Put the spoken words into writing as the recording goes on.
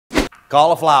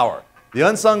Cauliflower, the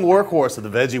unsung workhorse of the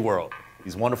veggie world.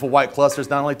 These wonderful white clusters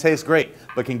not only taste great,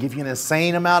 but can give you an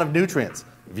insane amount of nutrients.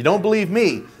 If you don't believe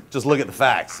me, just look at the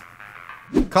facts.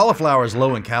 Cauliflower is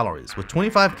low in calories, with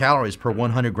 25 calories per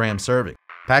 100 gram serving.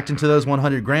 Packed into those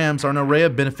 100 grams are an array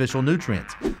of beneficial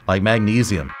nutrients, like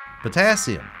magnesium,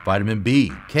 potassium, vitamin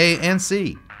B, K, and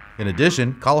C. In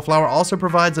addition, cauliflower also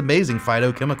provides amazing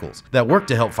phytochemicals that work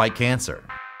to help fight cancer.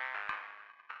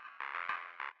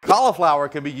 Cauliflower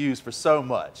can be used for so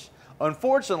much.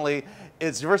 Unfortunately,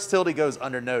 its versatility goes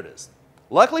undernoticed.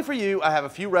 Luckily for you, I have a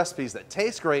few recipes that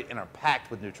taste great and are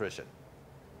packed with nutrition.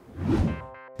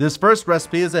 This first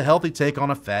recipe is a healthy take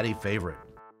on a fatty favorite: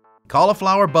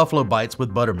 cauliflower buffalo bites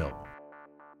with buttermilk.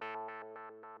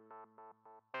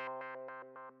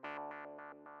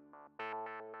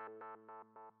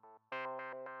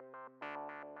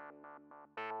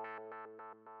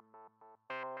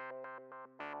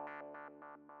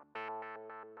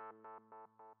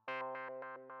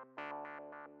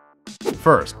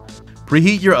 First,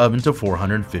 preheat your oven to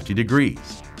 450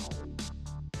 degrees.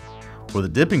 For the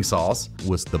dipping sauce,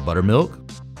 whisk the buttermilk,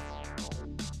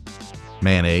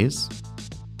 mayonnaise,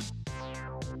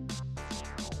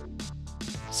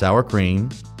 sour cream,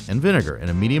 and vinegar in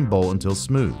a medium bowl until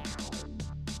smooth.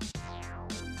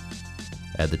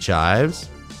 Add the chives,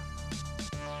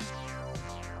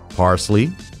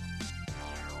 parsley,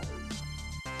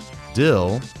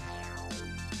 dill,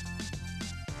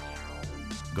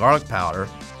 garlic powder,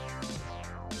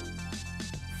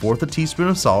 1/4 teaspoon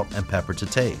of salt, and pepper to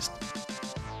taste.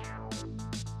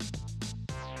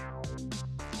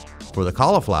 For the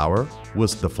cauliflower,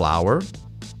 whisk the flour,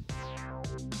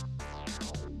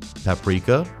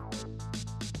 paprika,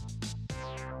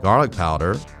 garlic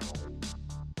powder,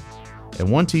 and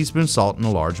 1 teaspoon salt in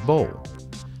a large bowl.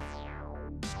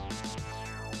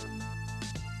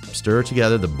 Stir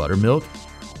together the buttermilk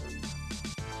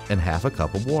and 1/2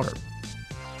 cup of water.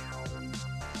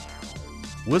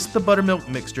 Whisk the buttermilk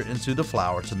mixture into the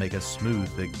flour to make a smooth,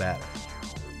 thick batter.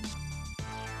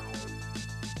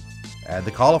 Add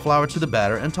the cauliflower to the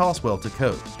batter and toss well to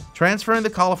coat. Transferring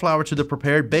the cauliflower to the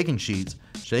prepared baking sheets,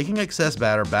 shaking excess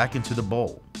batter back into the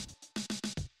bowl.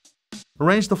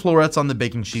 Arrange the florets on the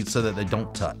baking sheets so that they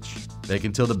don't touch. Bake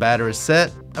until the batter is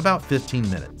set, about 15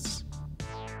 minutes.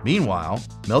 Meanwhile,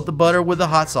 melt the butter with the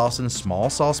hot sauce in a small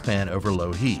saucepan over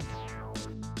low heat.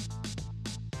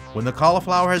 When the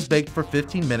cauliflower has baked for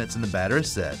 15 minutes and the batter is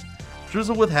set,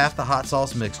 drizzle with half the hot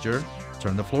sauce mixture,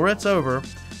 turn the florets over,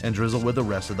 and drizzle with the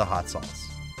rest of the hot sauce.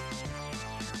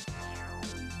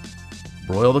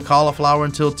 Broil the cauliflower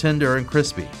until tender and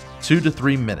crispy, 2 to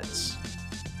 3 minutes.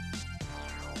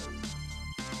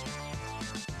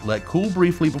 Let cool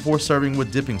briefly before serving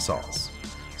with dipping sauce.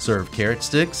 Serve carrot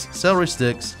sticks, celery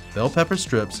sticks, bell pepper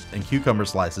strips, and cucumber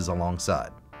slices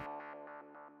alongside.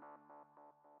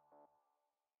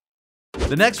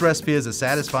 The next recipe is a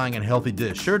satisfying and healthy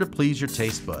dish sure to please your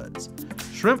taste buds: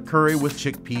 shrimp curry with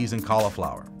chickpeas and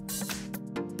cauliflower.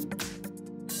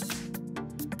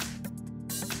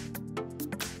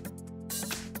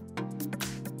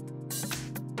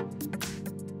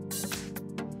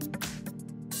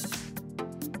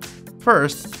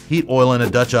 First, heat oil in a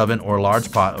Dutch oven or large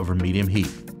pot over medium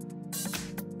heat.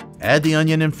 Add the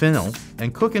onion and fennel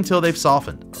and cook until they've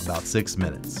softened, about 6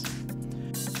 minutes.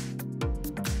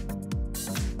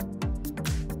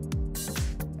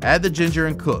 Add the ginger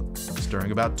and cook,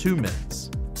 stirring about 2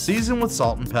 minutes. Season with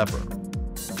salt and pepper.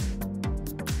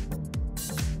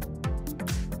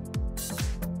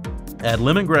 Add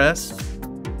lemongrass,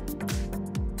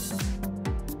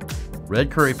 red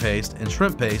curry paste, and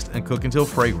shrimp paste and cook until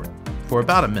fragrant for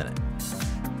about a minute.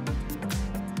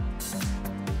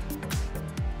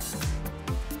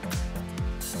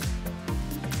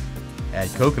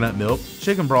 Add coconut milk,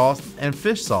 chicken broth, and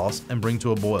fish sauce and bring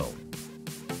to a boil.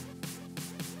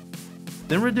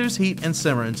 Then reduce heat and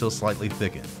simmer until slightly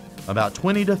thickened, about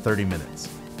 20 to 30 minutes.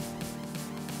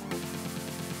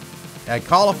 Add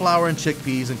cauliflower and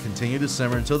chickpeas and continue to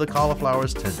simmer until the cauliflower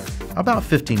is tender, about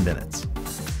 15 minutes.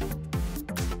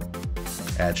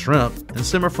 Add shrimp and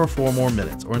simmer for 4 more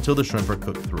minutes or until the shrimp are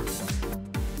cooked through.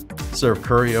 Serve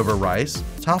curry over rice,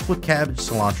 topped with cabbage,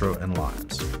 cilantro, and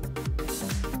limes.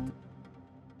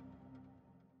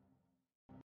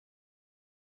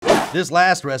 This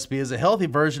last recipe is a healthy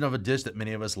version of a dish that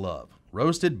many of us love: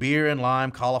 roasted beer and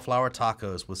lime cauliflower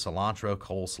tacos with cilantro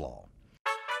coleslaw.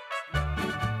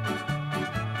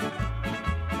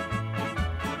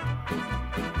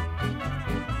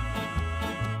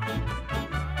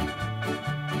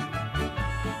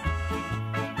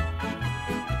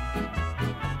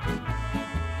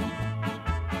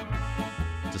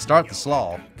 start the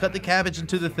slaw, cut the cabbage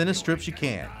into the thinnest strips you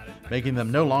can, making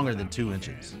them no longer than 2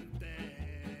 inches.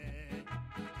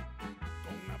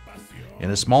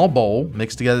 In a small bowl,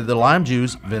 mix together the lime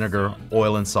juice, vinegar,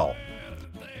 oil, and salt.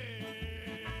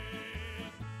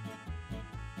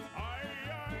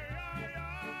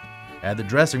 Add the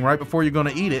dressing right before you're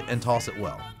going to eat it and toss it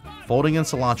well, folding in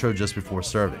cilantro just before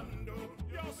serving.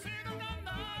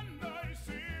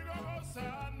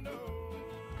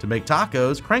 To make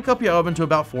tacos, crank up your oven to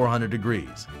about 400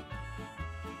 degrees.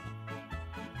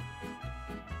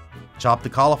 Chop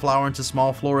the cauliflower into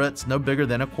small florets no bigger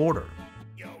than 1/4.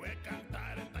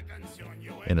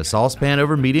 In a saucepan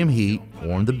over medium heat,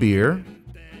 warm the beer,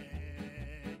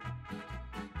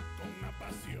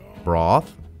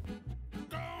 broth,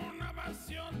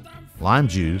 lime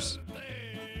juice,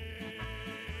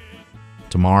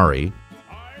 tamari,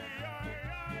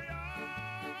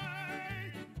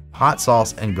 hot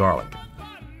sauce, and garlic.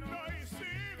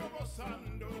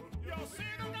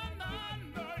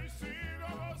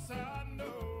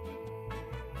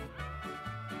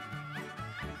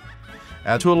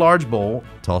 Add to a large bowl,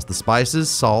 toss the spices,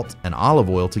 salt, and olive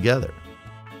oil together.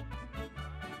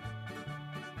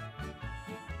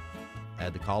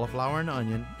 Add the cauliflower and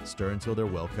onion, stir until they're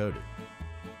well coated.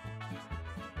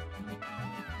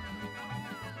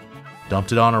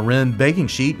 Dump it on a rimmed baking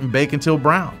sheet and bake until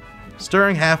brown,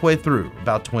 stirring halfway through,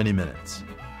 about 20 minutes.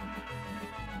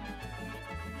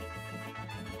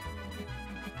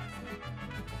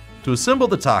 To assemble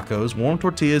the tacos, warm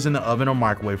tortillas in the oven or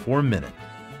microwave for a minute.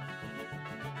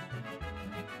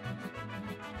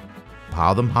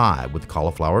 Pile them high with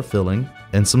cauliflower filling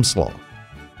and some slaw.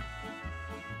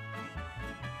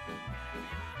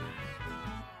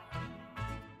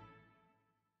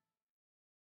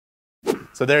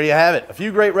 So there you have it, a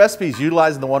few great recipes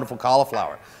utilizing the wonderful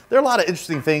cauliflower. There are a lot of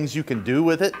interesting things you can do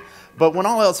with it, but when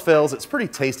all else fails, it's pretty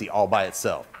tasty all by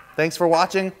itself. Thanks for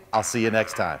watching. I'll see you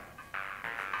next time.